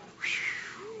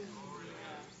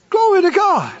 Glory to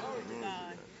God.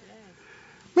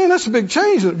 Man, that's a big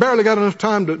change. That barely got enough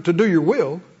time to do your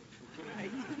will.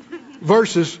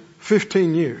 Versus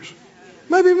 15 years.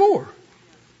 Maybe more.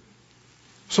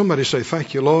 Somebody say,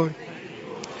 thank you, Lord.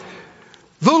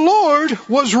 The Lord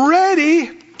was ready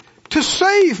to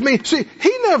save me. See,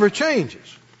 He never changes.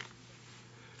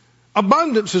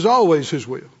 Abundance is always His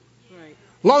will.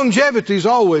 Longevity is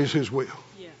always His will.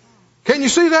 Can you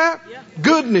see that?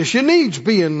 Goodness, your needs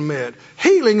being met.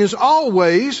 Healing is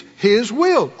always His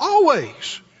will.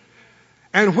 Always.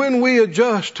 And when we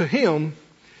adjust to Him,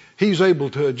 He's able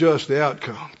to adjust the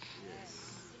outcome.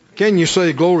 Can you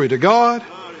say glory to God?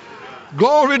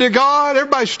 Glory to God.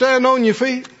 Everybody stand on your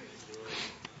feet.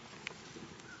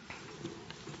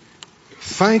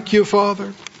 Thank you,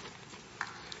 Father.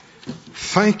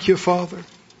 Thank you, Father.